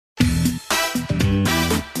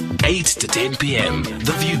8 to 10 p.m.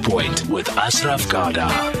 The Viewpoint with Ashraf Garda.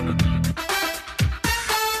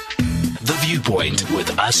 The Viewpoint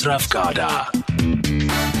with Ashraf Garda.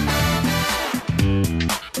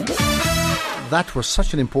 That was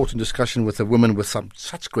such an important discussion with a woman with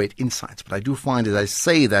such great insights. But I do find, as I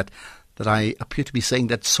say that I appear to be saying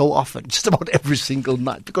that so often, just about every single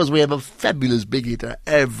night, because we have a fabulous big hitter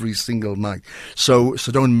every single night. So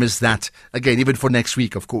don't miss that. Again, even for next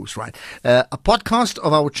week, of course, right? A podcast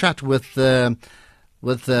of our chat with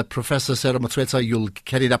Professor Sarah Motsuetsa. You'll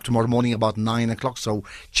get it up tomorrow morning about 9 o'clock. So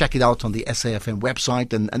check it out on the SAFM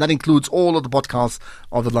website. And that includes all of the podcasts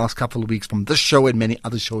of the last couple of weeks from this show and many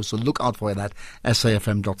other shows. So look out for that,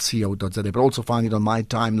 safm.co.za. But also find it on my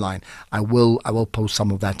timeline. I will post some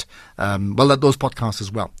of that, those podcasts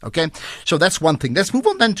as well. Okay. So that's one thing. Let's move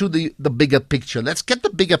on then to the bigger picture. Let's get the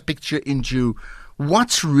bigger picture into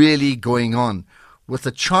what's really going on with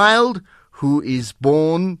a child who is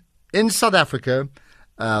born in South Africa,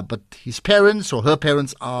 but his parents or her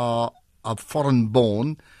parents are foreign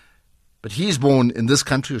born, but he's born in this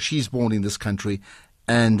country or she's born in this country,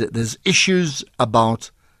 and there's issues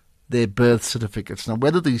about their birth certificates. Now,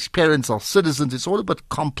 whether these parents are citizens, it's all a bit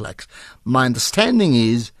complex. My understanding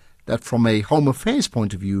is that from a Home Affairs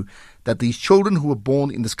point of view, that these children who were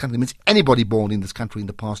born in this country, means anybody born in this country in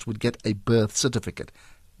the past, would get a birth certificate.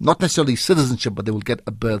 Not necessarily citizenship, but they will get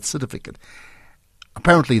a birth certificate.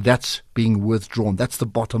 Apparently that's being withdrawn. That's the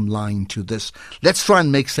bottom line to this. Let's try and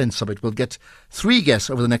make sense of it. We'll get 3 guests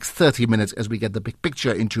over the next 30 minutes as we get the big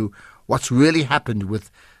picture into what's really happened with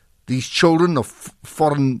these children of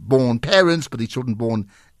foreign-born parents, but these children born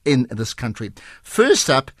in this country. First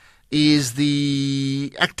up is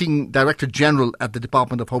the Acting Director General at the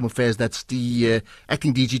Department of Home Affairs. That's the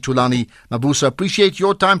Acting DG Thulani Mabuza. Appreciate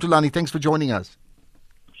your time, Thulani. Thanks for joining us.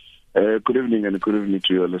 Good evening, and good evening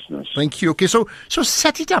to your listeners. Thank you. Okay, so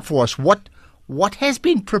set it up for us. What has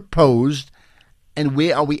been proposed, and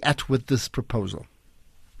where are we at with this proposal?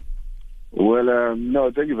 Well,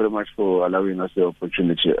 thank you very much for allowing us the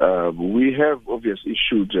opportunity. We have obviously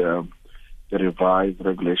issued the revised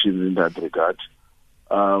regulations in that regard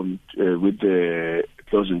with the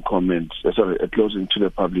closing to the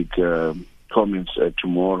public comments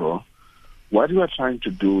tomorrow. What we are trying to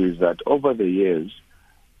do is that over the years,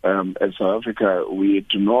 as South Africa, we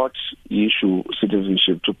do not issue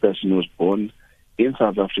citizenship to person who's born in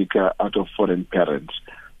South Africa out of foreign parents.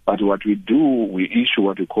 But what we do, we issue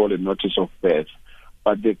what we call a notice of birth.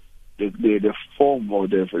 But the form or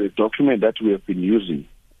the document that we have been using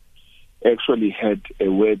actually had a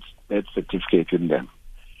word birth certificate in them.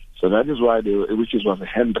 So that is why, which was a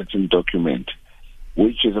handwritten document,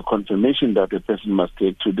 which is a confirmation that the person must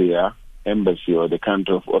take to their embassy or the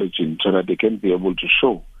country of origin so that they can be able to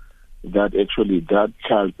show that actually that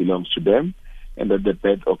child belongs to them and that the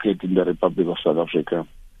birth occurred in the Republic of South Africa.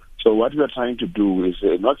 So what we are trying to do is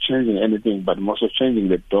not changing anything, but also changing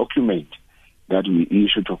the document that we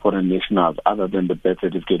issue to foreign nationals other than the birth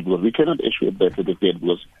certificate, because we cannot issue a birth certificate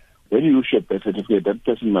because when you issue a birth certificate, that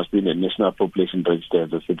person must be in the National Population Register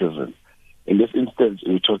as a citizen. In this instance,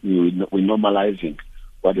 we're normalizing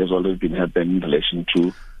what has already been happening in relation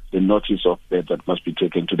to the notice of birth that must be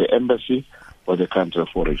taken to the embassy or the country of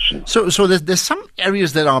origin. So there's some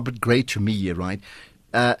areas that are a bit grey to me, right?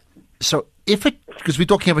 So because we're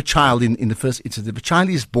talking of a child in the first instance, if a child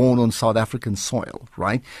is born on South African soil,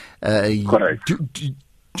 right? Correct.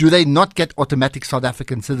 Do they not get automatic South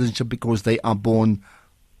African citizenship because they are born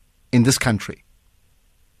in this country?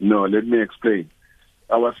 No, let me explain.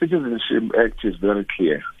 Our Citizenship Act is very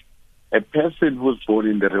clear. A person who's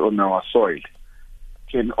born on our soil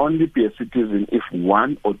can only be a citizen if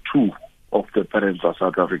one or two of the parents are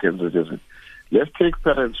South African citizens. Let's take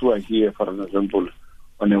parents who are here, for example,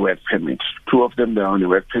 on a work permit. 2 of them, they are on a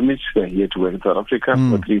work permit. They're here to work in South Africa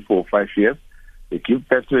for 3, 4, 5 years. They give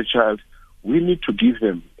birth to a child. We need to give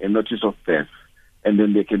them a notice of birth, and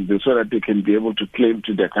then they can so that they can be able to claim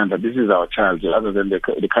to their country, this is our child, other than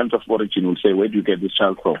the country of origin will say, where do you get this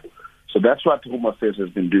child from? So that's what Home Affairs has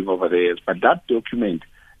been doing over the years. But that document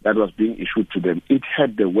that was being issued to them, it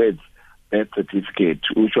had the words birth certificate,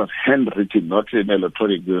 which was handwritten, not in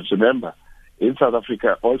electronic. Because remember, in South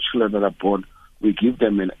Africa, all children that are born, we give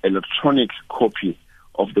them an electronic copy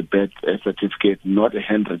of the birth certificate, not a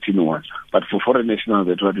handwritten one. But for foreign nationals,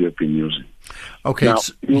 that's what we have been using. Okay.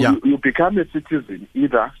 Now, you become a citizen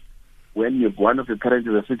either when one of the parents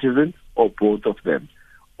is a citizen or both of them.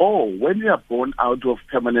 Or when you are born out of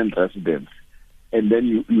permanent residence, and then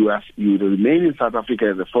you remain in South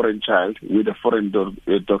Africa as a foreign child with a foreign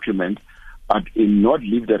document, but not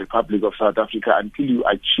leave the Republic of South Africa until you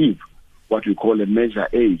achieve what we call a measure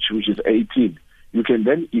age, which is 18. you can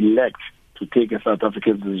then elect to take a South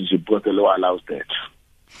African citizenship because the law allows that.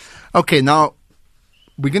 Okay, now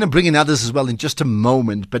we're going to bring in others as well in just a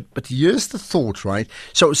moment, but here's the thought, right?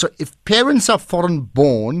 So if parents are foreign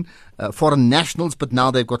born, foreign nationals, but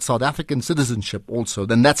now they've got South African citizenship also,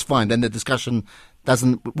 then that's fine. Then the discussion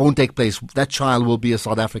won't take place. That child will be a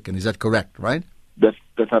South African. Is that correct, right? That's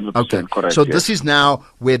 100% correct. So this is now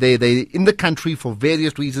where they in the country for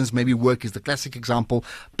various reasons, maybe work is the classic example,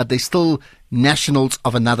 but they're still nationals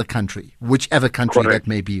of another country, whichever country that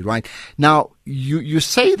may be, right? Now, you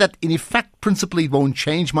say that in effect, principally it won't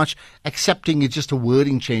change much, accepting it's just a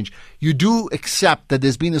wording change. You do accept that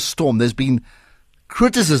there's been a storm, there's been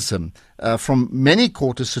criticism from many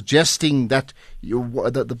quarters suggesting that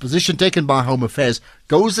the position taken by Home Affairs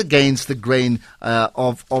goes against the grain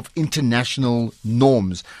of international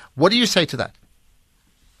norms. What do you say to that?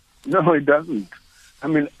 No, it doesn't. I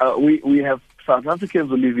mean, we have South Africans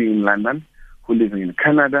who live in London, who live in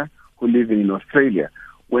Canada, who live in Australia.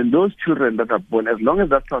 When those children that are born, as long as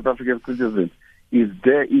that South African citizen is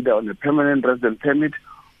there either on a permanent resident permit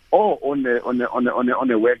or on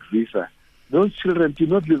a work visa, those children do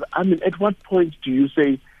not live. I mean, at what point do you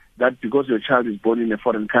say that because your child is born in a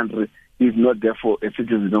foreign country, he is not therefore a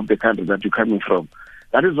citizen of the country that you're coming from?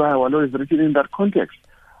 That is why our law is written in that context.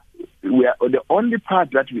 We are the only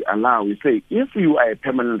part that we allow. We say, if you are a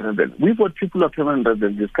permanent resident, we've got people who are permanent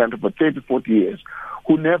residents in this country for 30, 40 years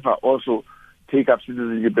who never also take up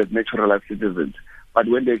citizenship as naturalized citizens. But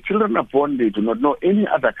when their children are born, they do not know any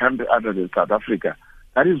other country other than South Africa.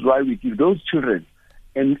 That is why we give those children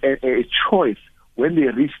a choice when they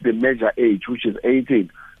reach the major age, which is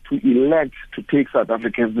 18, to elect to take South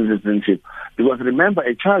African citizenship. Because remember,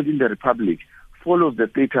 a child in the Republic follows the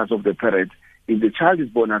status of the parent. If the child is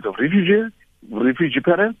born out of refugee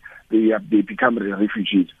parents, they become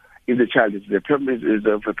refugees. If the child is a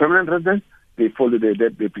permanent resident, they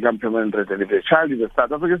become permanent resident. If the child is a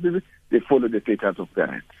South African citizen, they follow the status of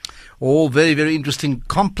parents. All very, very interesting,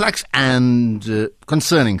 complex and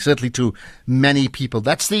concerning, certainly to many people.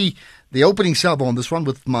 That's the opening salvo on this one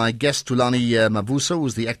with my guest, Thulani Mavuso,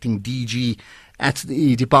 who's the acting DG at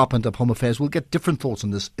the Department of Home Affairs. We'll get different thoughts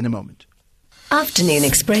on this in a moment. Afternoon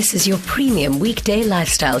Express is your premium weekday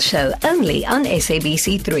lifestyle show only on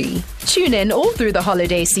SABC3. Tune in all through the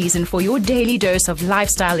holiday season for your daily dose of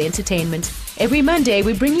lifestyle entertainment. Every Monday,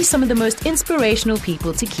 we bring you some of the most inspirational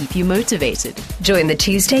people to keep you motivated. Join the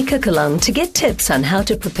Tuesday cook-along to get tips on how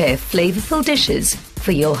to prepare flavorful dishes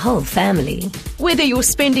for your whole family. Whether you're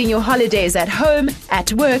spending your holidays at home,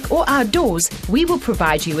 at work, or outdoors, we will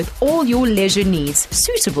provide you with all your leisure needs,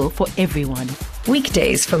 suitable for everyone.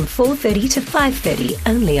 Weekdays from 4:30 to 5:30,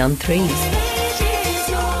 only on 3.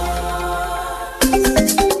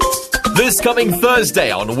 This coming Thursday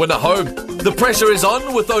on Winner Home, the pressure is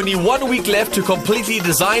on with only 1 week left to completely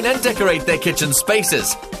design and decorate their kitchen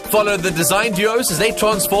spaces. Follow the design duos as they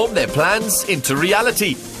transform their plans into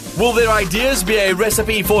reality. Will their ideas be a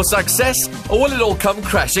recipe for success, or will it all come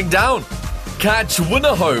crashing down? Catch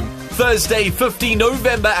Winner Home Thursday, 15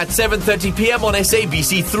 November at 7:30 p.m. on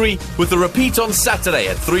SABC3, with a repeat on Saturday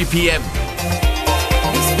at 3 p.m.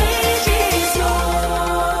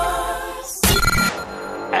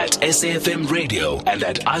 At SAFM Radio and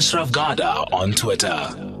at Ashraf Garda on Twitter.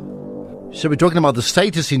 So we're talking about the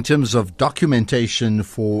status in terms of documentation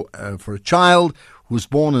for a child who's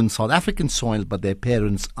born on South African soil, but their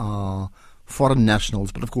parents are foreign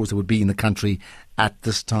nationals, but of course they would be in the country at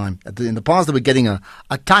this time. In the past they were getting a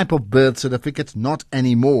type of birth certificate, not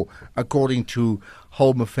anymore, according to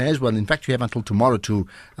Home Affairs. Well, in fact, we have until tomorrow to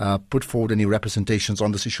put forward any representations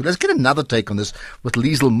on this issue. Let's get another take on this with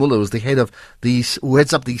Liesl Muller, who's the head of who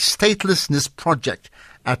heads up the Statelessness Project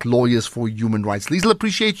at Lawyers for Human Rights. Liesl,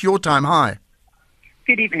 appreciate your time. Hi.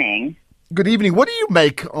 Good evening. Good evening. What do you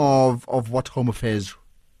make of what Home Affairs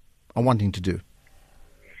are wanting to do?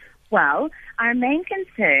 Well, our main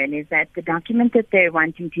concern is that the document that they're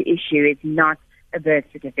wanting to issue is not a birth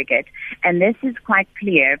certificate. And this is quite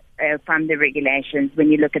clear from the regulations.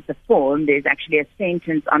 When you look at the form, there's actually a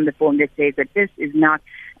sentence on the form that says that this is not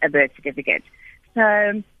a birth certificate.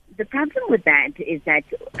 So the problem with that is that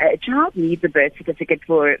a child needs a birth certificate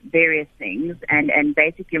for various things, and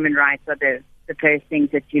basic human rights are the first things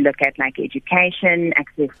that you look at, like education,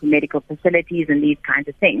 access to medical facilities, and these kinds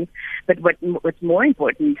of things. But what's more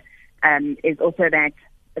important is also that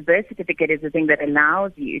a birth certificate is the thing that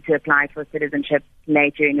allows you to apply for citizenship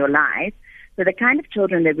later in your life. So the kind of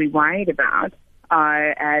children that we're worried about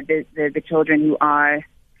are the children who are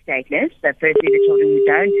stateless. So firstly, the children who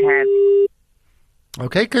don't have...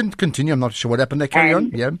 Okay, continue. I'm not sure what happened there. Carry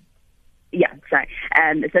on. Yeah.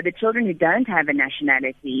 So the children who don't have a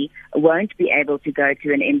nationality won't be able to go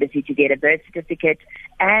to an embassy to get a birth certificate,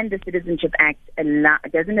 and the Citizenship Act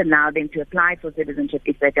doesn't allow them to apply for citizenship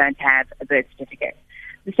if they don't have a birth certificate.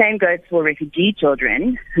 The same goes for refugee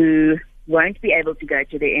children who won't be able to go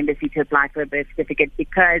to their embassy to apply for a birth certificate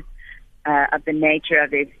because of the nature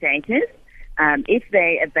of their status. If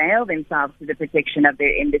they avail themselves to the protection of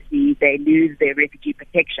their embassy, they lose their refugee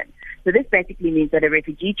protection. So this basically means that a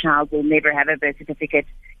refugee child will never have a birth certificate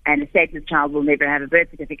and a stateless child will never have a birth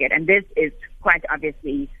certificate. And this is quite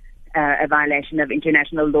obviously a violation of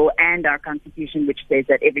international law and our Constitution, which says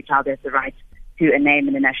that every child has the right to a name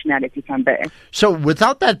and a nationality from birth. So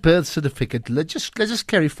without that birth certificate, let's just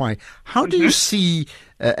clarify, how do you see,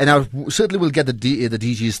 and I certainly will get the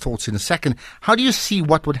DG's thoughts in a second, how do you see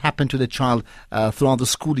what would happen to the child throughout the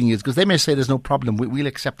schooling years? Because they may say there's no problem, we'll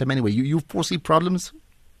accept them anyway. You foresee problems?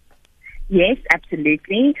 Yes,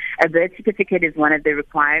 absolutely. A birth certificate is one of the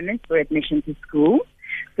requirements for admission to school.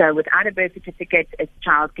 So without a birth certificate, a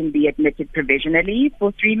child can be admitted provisionally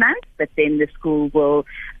for 3 months, but then the school will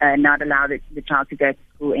not allow the child to go to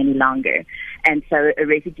school any longer. And so a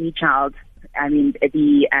refugee child,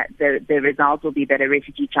 the result will be that a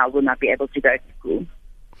refugee child will not be able to go to school.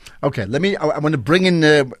 Okay, I want to bring in,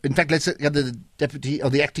 in fact, let's get the deputy or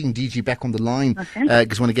the acting DG back on the line,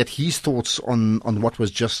 because I want to get his thoughts on what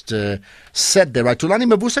was just said there. Right,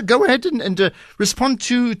 Thulani Mavusa, go ahead and respond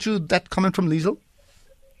to that comment from Liesl.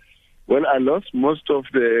 Well, I lost most of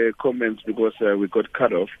the comments because we got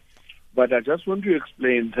cut off, but I just want to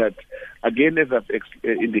explain that, again, as I've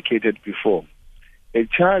indicated before, a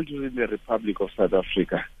child in the Republic of South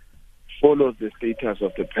Africa follows the status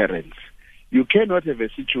of the parents. You cannot have a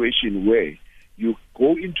situation where you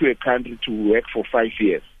go into a country to work for 5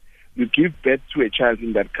 years, you give birth to a child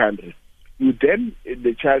in that country, you then,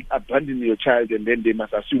 the child, abandon your child, and then they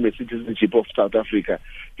must assume a citizenship of South Africa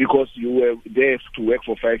because you were there to work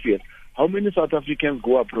for 5 years. How many South Africans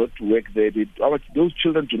go abroad to work there? Those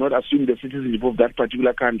children do not assume the citizenship of that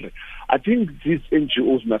particular country. I think these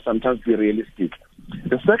NGOs must sometimes be realistic.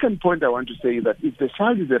 The second point I want to say is that if the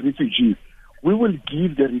child is a refugee, we will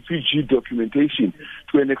give the refugee documentation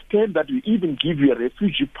to an extent that we even give you a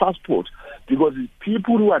refugee passport, because it's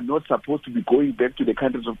people who are not supposed to be going back to the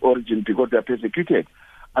countries of origin because they are persecuted.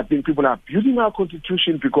 I think people are abusing our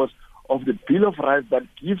constitution because of the Bill of Rights that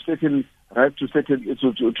gives certain rights to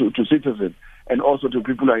citizens and also to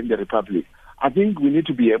people who are in the Republic. I think we need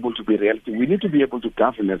to be able to be realistic. We need to be able to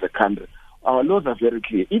govern as a country. Our laws are very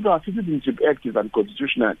clear. If our Citizenship Act is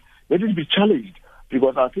unconstitutional, let it be challenged,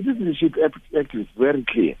 because our Citizenship Act is very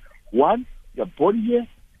clear. One, you are born here,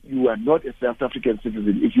 you are not a South African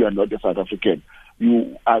citizen if you are not a South African.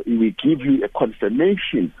 We give you a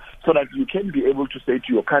confirmation so that you can be able to say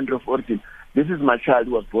to your country of origin, this is my child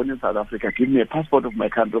who was born in South Africa, give me a passport of my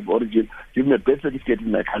country of origin, give me a birth certificate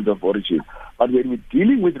in my country of origin. But when we're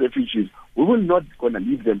dealing with refugees, we will not going to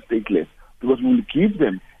leave them stateless, because we will give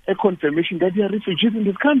them a confirmation that they are refugees in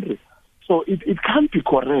this country. So it can't be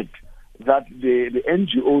correct that the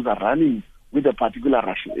NGOs are running with a particular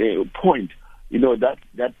point,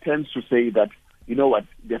 that tends to say that, you know what,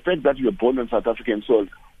 the fact that you are born on South African soil,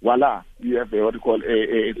 voila, you have what you call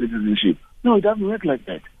a citizenship. No, it doesn't work like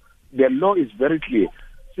that. The law is very clear.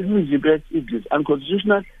 Citizenship Act, if it is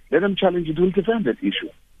unconstitutional, let them challenge it. We'll defend that issue.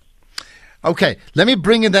 Okay, let me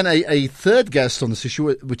bring in then a third guest on this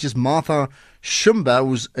issue, which is Martha Shumba,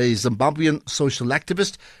 who's a Zimbabwean social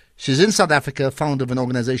activist. She's in South Africa, founder of an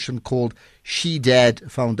organization called She Dad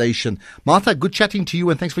Foundation. Martha, good chatting to you,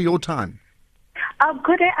 and thanks for your time.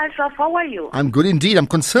 Good day, Ashraf. How are you? I'm good indeed. I'm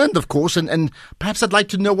concerned, of course, and perhaps I'd like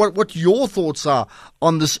to know what your thoughts are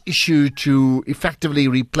on this issue to effectively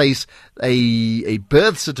replace a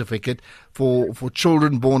birth certificate for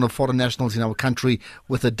children born of foreign nationals in our country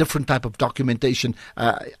with a different type of documentation.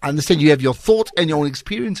 I understand you have your thoughts and your own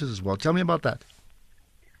experiences as well. Tell me about that.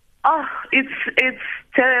 Oh, it's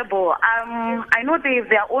terrible. I know they have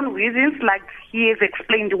their own reasons, like he has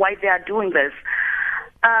explained why they are doing this.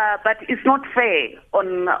 But it's not fair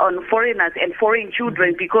on foreigners and foreign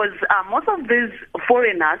children, because most of these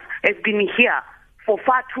foreigners have been here for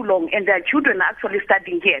far too long, and their children are actually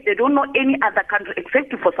studying here. They don't know any other country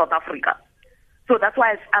except for South Africa. So that's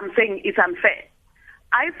why I'm saying it's unfair.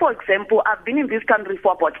 For example, I've been in this country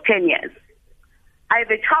for about 10 years. I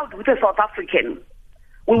have a child with a South African.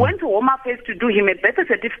 We went to Home Affairs to do him a birth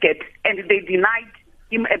certificate, and they denied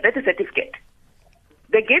him a birth certificate.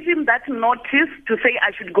 They gave him that notice to say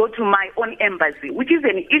I should go to my own embassy, which is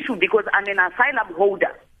an issue because I'm an asylum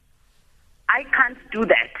holder. I can't do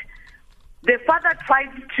that. The father tried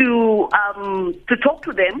to talk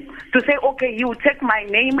to them to say, okay, you take my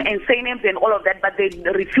name and surnames and all of that, but they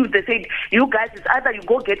refused. They said, you guys, it's either you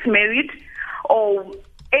go get married or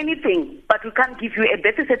anything, but we can't give you a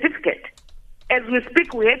birth certificate. As we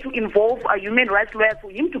speak, we had to involve a human rights lawyer for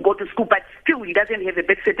him to go to school, but still he doesn't have a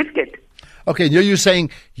birth certificate. Okay, you're saying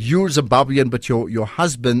you're Zimbabwean, but your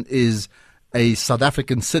husband is a South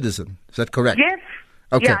African citizen. Is that correct? Yes.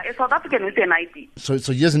 Okay. Yeah, a South African with an ID. So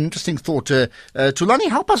here's an interesting thought. Thulani,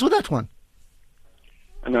 help us with that one.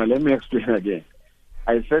 Now, let me explain again.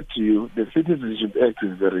 I said to you, the Citizenship Act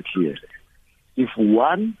is very clear. If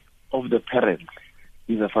one of the parents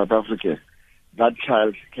is a South African, that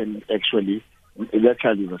child is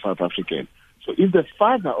a South African. So if the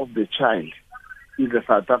father of the child is a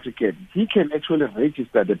South African, he can actually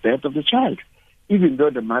register the birth of the child, even though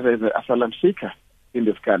the mother is an asylum seeker in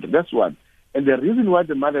this country. That's one. And the reason why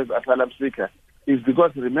the mother is asylum seeker is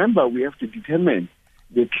because, remember, we have to determine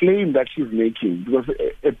the claim that she's making. Because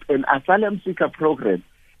an asylum seeker program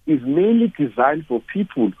is mainly designed for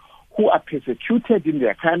people who are persecuted in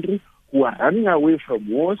their country, who are running away from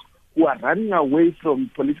wars, who are running away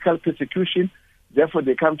from political persecution. Therefore,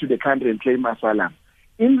 they come to the country and claim asylum.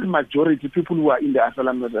 In the majority, people who are in the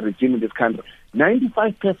asylum regime in this country,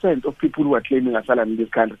 95% of people who are claiming asylum in this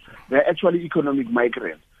country, they're actually economic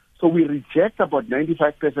migrants. So we reject about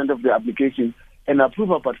 95% of the applications and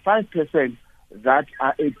approve about 5% that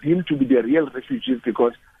are deemed to be the real refugees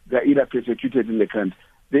because they're either persecuted in the country.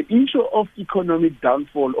 The issue of economic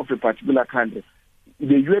downfall of a particular country,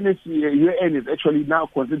 the UN is actually now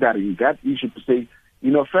considering that issue to say,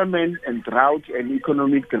 famine and drought and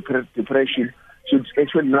economic depression should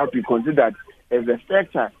actually now be considered as a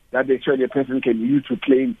factor that actually a person can use to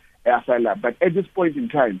claim asylum. But at this point in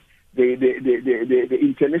time, the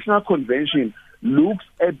international convention looks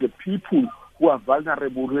at the people who are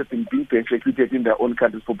vulnerable, who have been being persecuted in their own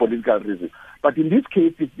countries for political reasons. But in this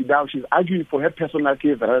case, now she's arguing for her personal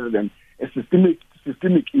case rather than a systemic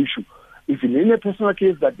issue. If in a personal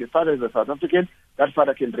case that the father is a South African, that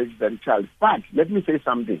father can register the child. But let me say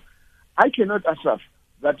something. I cannot assert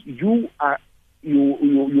that you have a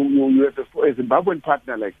Zimbabwean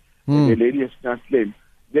partner like the lady has just claimed.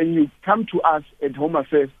 Then you come to us at Home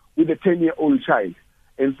Affairs with a 10-year-old child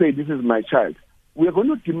and say, this is my child. We are going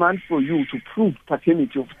to demand for you to prove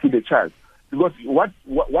paternity to the child. Because what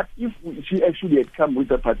if she actually had come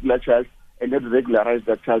with a particular child and had regularized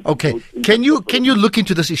that child? Okay. Can you look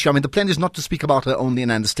into this issue? I mean, the plan is not to speak about her only,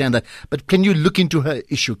 and I understand that. But can you look into her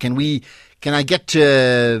issue? Can I get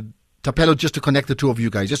Tapelo just to connect the two of you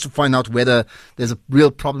guys, just to find out whether there's a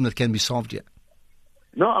real problem that can be solved here?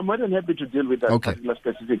 No, I'm more than happy to deal with that particular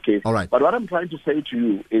specific case. All right. But what I'm trying to say to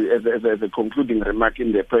you is, as a concluding remark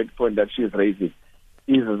in the point that she is raising,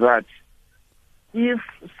 is that if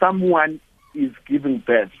someone is giving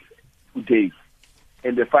birth today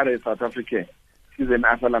and the father is South African, she's an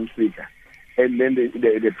asylum seeker, and then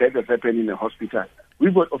the birth has happened in a hospital,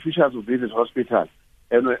 we've got officials who visit hospitals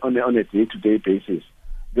on a day-to-day basis.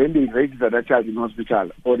 Then they register that child in hospital,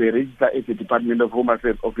 or they register at the Department of Home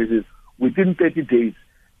Affairs offices within 30 days.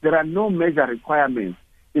 There are no major requirements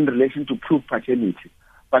in relation to proof paternity.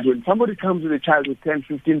 But when somebody comes with a child with 10,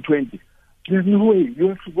 15, 20, there's no way. You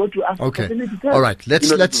have to go to ask for paternity test. All right, let's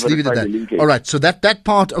leave it at that. All right, so that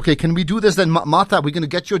part, okay, can we do this then? Martha, we're going to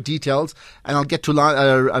get your details, and I'll get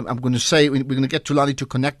I'm going to say we're going to get Thulani to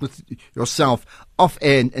connect with yourself off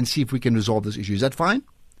air and see if we can resolve this issue. Is that fine?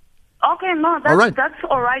 Okay, no, that's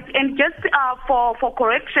all right. And just for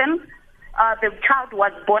correction, the child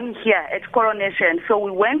was born here at Coronation. So we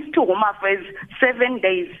went to Home Affairs 7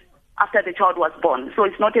 days after the child was born. So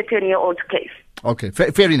it's not a 10-year-old case. Okay,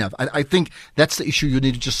 fair enough. I think that's the issue you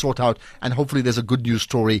need to just sort out, and hopefully there's a good news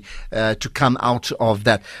story to come out of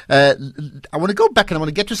that. I want to go back and I want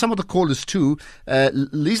to get to some of the callers too.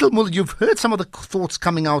 Liesl Muller, you've heard some of the thoughts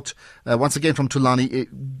coming out once again from Thulani.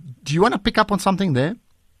 Do you want to pick up on something there?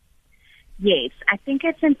 Yes, I think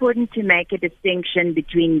it's important to make a distinction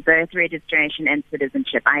between birth registration and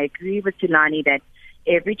citizenship. I agree with Thulani that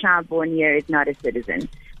every child born here is not a citizen,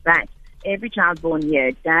 but every child born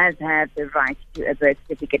here does have the right to a birth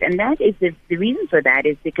certificate. And that is the reason for that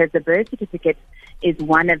is because the birth certificate is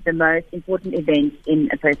one of the most important events in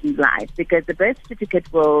a person's life, because the birth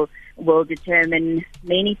certificate will determine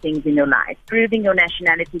many things in your life, proving your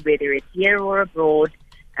nationality, whether it's here or abroad,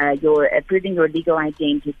 proving your legal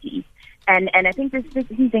identity. And I think the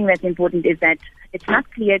second thing that's important is that it's not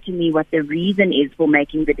clear to me what the reason is for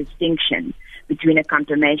making the distinction between a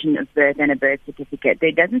confirmation of birth and a birth certificate.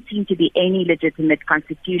 There doesn't seem to be any legitimate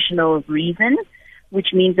constitutional reason,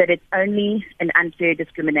 which means that it's only an unfair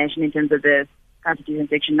discrimination in terms of the Constitution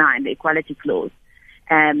Section 9, the Equality Clause,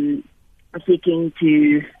 seeking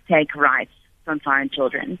to take rights from foreign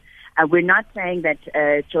children. We're not saying that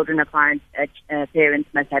children of foreign parents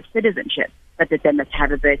must have citizenship, but that they must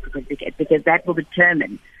have a birth certificate, because that will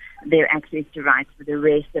determine their access to rights for the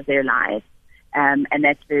rest of their lives, and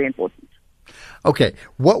that's very important. Okay.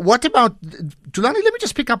 What about, Thulani, let me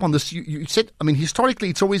just pick up on this. You said, I mean, historically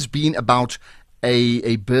it's always been about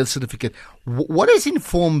a birth certificate. What has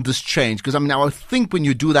informed this change? Because, I mean, I think when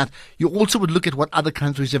you do that, you also would look at what other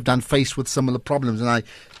countries have done faced with similar problems. And I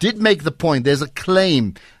did make the point, there's a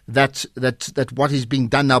claim that what is being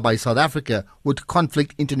done now by South Africa would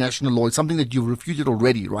conflict international law. It's something that you've refuted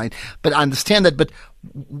already, right? But I understand that. But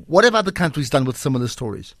what have other countries done with similar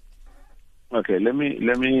stories? Okay, let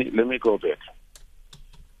me go back.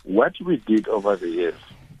 What we did over the years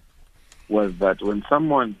was that when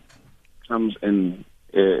someone comes and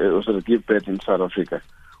sort of give birth in South Africa,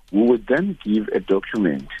 we would then give a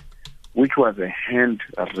document, which was a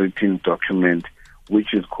handwritten document,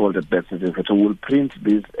 which is called a birth certificate. So we'll print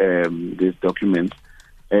these documents,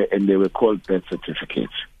 and they were called birth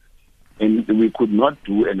certificates. And we could not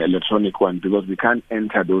do an electronic one because we can't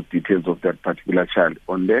enter those details of that particular child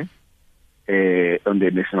on the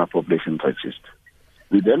National Population Register.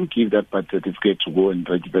 We then give that birth certificate to go and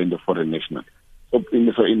register in the foreign national, in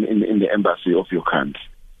the embassy of your country,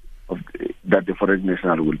 that the foreign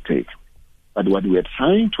national will take. But what we are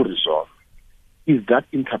trying to resolve is that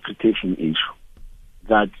interpretation issue,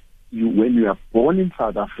 that when you are born in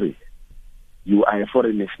South Africa, you are a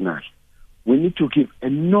foreign national. We need to give a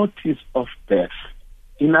notice of birth.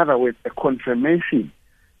 In other words, a confirmation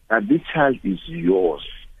that this child is yours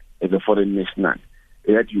as a foreign national,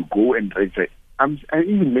 that you go and register. I'm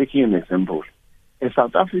even making an example. A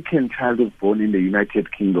South African child who's born in the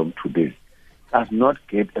United Kingdom today does not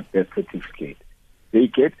get a birth certificate. They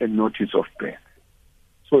get a notice of birth,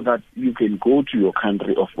 so that you can go to your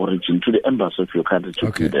country of origin, to the embassy of your country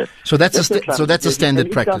to do that. So that's a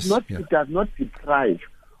standard practice. It does not deprive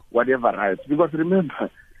whatever rights, because remember,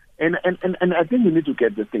 and I think we need to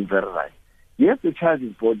get this thing very right. Yes, the child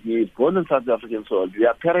is born here, is born in South African soil.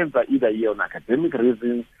 Their parents are either here on academic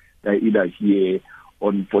reasons, they're either here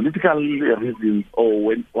on political reasons,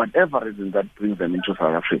 or whatever reason that brings them into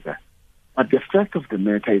South Africa. But the fact of the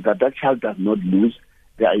matter is that that child does not lose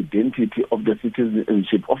the identity of the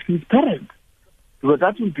citizenship of his parents, because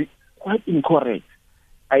that would be quite incorrect.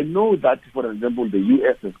 I know that, for example, the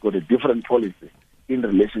U.S. has got a different policy in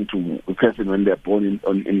relation to a person when they're born in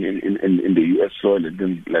the U.S. soil and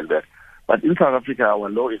things like that. But in South Africa, our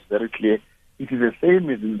law is very clear. It is the same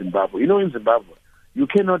as in Zimbabwe. You know, in Zimbabwe, you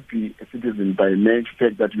cannot be a citizen by the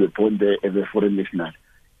fact that you were born there as a foreign national.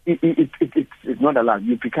 It's not allowed.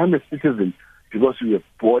 You become a citizen because you were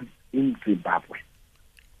born in Zimbabwe.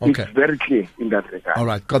 Okay. It's very clear in that regard. All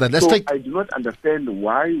right, got that. I do not understand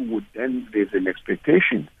why would then there's an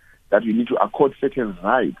expectation that we need to accord certain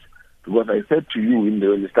rights, because I said to you when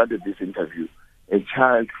we started this interview, a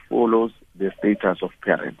child follows the status of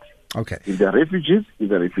parents. Okay. If they're refugees, if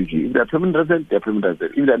they're refugees. If they're permanent residents, they're permanent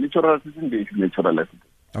residents. If they're natural residents, they're natural residents.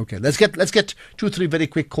 Okay, let's get 2 or 3 very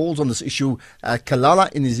quick calls on this issue. Kalala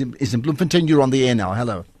is in Bloemfontein. You're on the air now.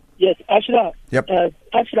 Hello. Yes, Ashra. Yep.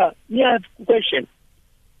 Ashra, me, I have a question.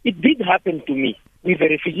 It did happen to me with a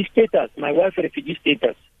refugee status, my wife's refugee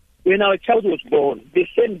status. When our child was born, the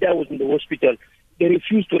same day I was in the hospital, they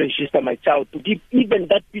refused to register my child, to give even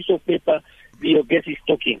that piece of paper your guest is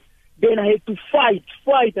talking. Then I had to fight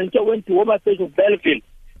until I went to Home Affairs of Bellville.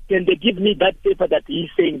 Then they give me that paper that he's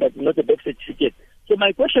saying that's not a birth certificate. So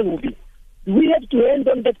my question would be, do we have to hand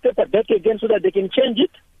on that paper back again so that they can change it?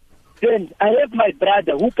 Then I have my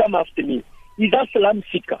brother who come after me. He's a asylum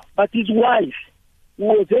seeker, but his wife, who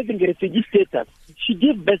was having a refugee status, she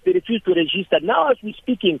gave birth, they refused to register. Now as we're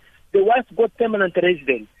speaking, the wife got permanent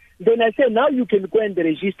residence. Then I said, now you can go and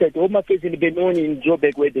register at Home Affairs in Benoni, in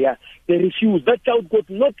Joburg, where they are. They refused. That child got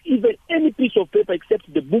not even any piece of paper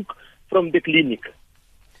except the book from the clinic.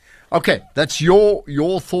 Okay, that's your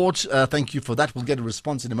thoughts. Thank you for that. We'll get a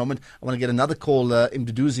response in a moment. I want to get another call,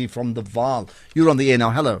 Mduduzi from the Vaal. You're on the air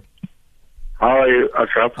now. Hello. How are you,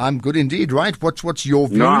 Ashraf? I'm good indeed, right? What's your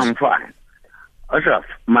views? No, I'm fine. Ashraf,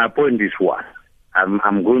 my point is one.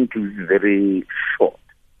 I'm going to be very short.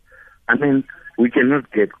 I mean, we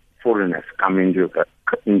cannot get foreigners coming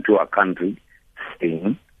into our country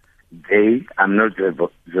saying I'm not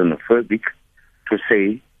xenophobic, to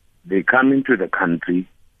say they come into the country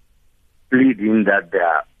pleading that they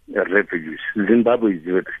are refugees. Zimbabwe is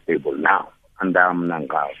very stable now, and I'm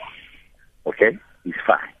Mnangagwa. Okay? It's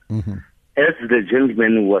fine. Mm-hmm. As the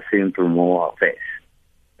gentleman was saying from Home Affairs,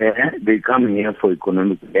 they come here for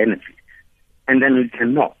economic benefits. and then we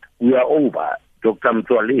cannot. We are over. Dr.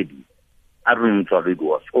 Mtsoaledi, Arun Mtsoaledi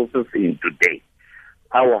was also saying today,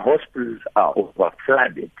 our hospitals are over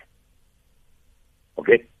flooded.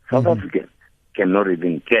 Okay? South Africans cannot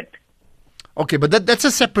even get. Okay, but that's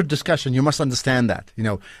a separate discussion. You must understand that.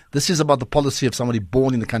 This is about the policy of somebody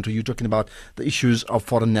born in the country. You're talking about the issues of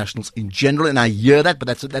foreign nationals in general, and I hear that, but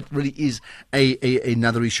that really is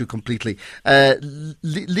another issue completely.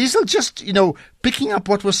 Liesl, just, picking up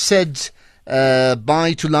what was said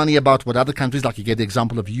by Thulani about what other countries, like you gave the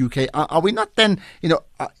example of UK, are we not then,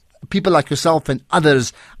 people like yourself and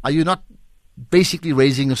others, are you not basically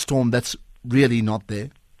raising a storm that's really not there?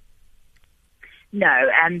 No,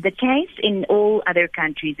 the case in all other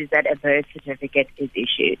countries is that a birth certificate is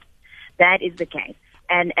issued. That is the case.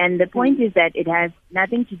 And the point is that it has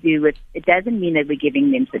nothing to do with, it doesn't mean that we're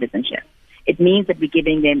giving them citizenship. It means that we're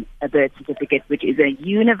giving them a birth certificate, which is a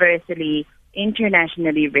universally,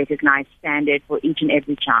 internationally recognized standard for each and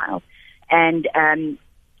every child. And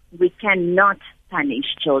we cannot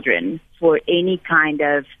punish children for any kind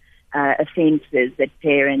of offenses that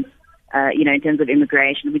parents in terms of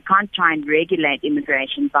immigration. We can't try and regulate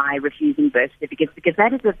immigration by refusing birth certificates because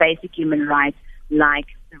that is a basic human right, like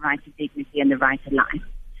the right to dignity and the right to life.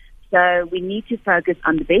 So we need to focus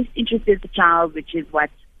on the best interest of the child, which is what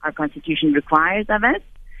our Constitution requires of us,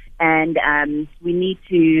 and we need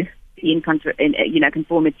to be in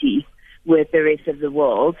conformity with the rest of the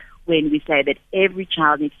world when we say that every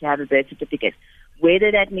child needs to have a birth certificate.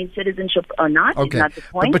 Whether that means citizenship or not is not the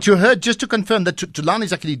point. But you heard, just to confirm, that Thulani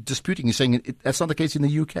is actually disputing. He's saying that's not the case in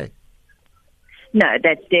the UK. No,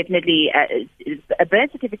 that's definitely... a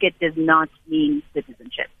birth certificate does not mean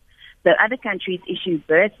citizenship. So other countries issue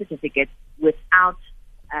birth certificates without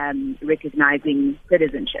recognizing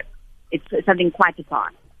citizenship. It's something quite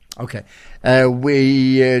apart. Okay.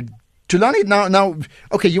 Thulani, now,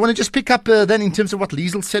 okay, you want to just pick up then in terms of what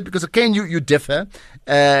Liesl said, because again, you differ.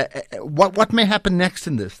 What may happen next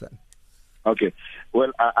in this then? Okay,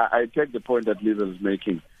 well, I take the point that Liesl is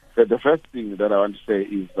making. The first thing that I want to say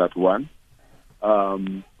is that one,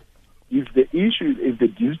 if the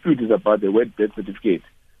dispute is about the word birth certificate,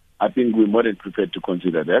 I think we're more than prepared to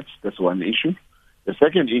consider that. That's one issue. The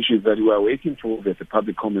second issue is that we are waiting for the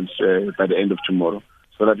public comments by the end of tomorrow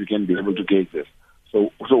so that we can be able to gauge this. So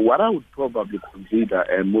what I would probably consider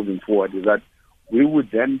moving forward is that we would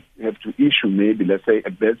then have to issue maybe, let's say, a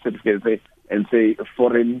birth certificate and say a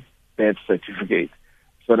foreign birth certificate,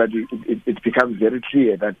 so that it becomes very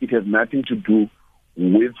clear that it has nothing to do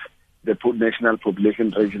with the national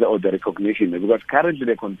population register or the recognition. Because currently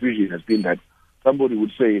the confusion has been that somebody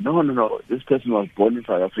would say, no, this person was born in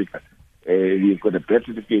South Africa. He's got a birth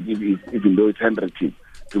certificate even though it's handwritten.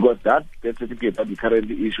 Because that birth certificate that we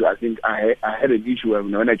currently issue, I think I had an issue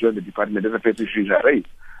when I joined the department. That's the first issue I raised.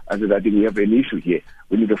 I said, I think we have an issue here.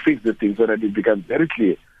 We need to fix this thing so that it becomes very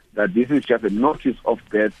clear that this is just a notice of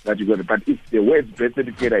birth that you got. But if the words birth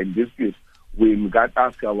certificate are in dispute, we got to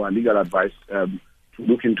ask our legal advice to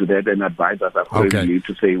look into that and advise us accordingly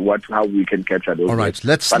to say how we can capture those. All right,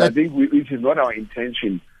 but I think it is not our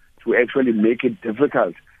intention to actually make it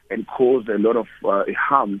difficult and cause a lot of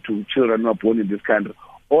harm to children who are born in this country.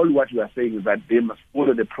 All what we are saying is that they must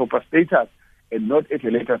follow the proper status and not at a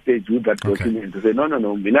later stage with that document to say, no,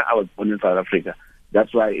 I was born in South Africa.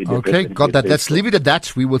 That's why. Okay, got that. Let's leave it at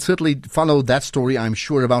that. We will certainly follow that story, I'm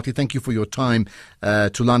sure about it. Thank you for your time,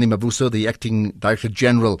 Thulani Mavuso, the Acting Director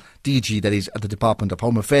General, DG, that is, at the Department of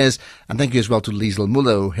Home Affairs. And thank you as well to Liesl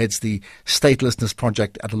Muller, who heads the Statelessness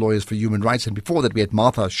Project at the Lawyers for Human Rights. And before that, we had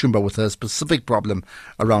Martha Shumba with her specific problem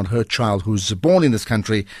around her child who's born in this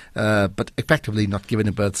country, but effectively not given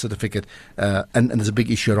a birth certificate. And there's a big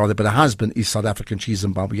issue around it. But her husband is South African, she's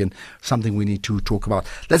Zimbabwean, something we need to talk about.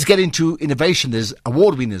 Let's get into innovation. There's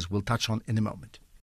award winners we'll touch on in a moment.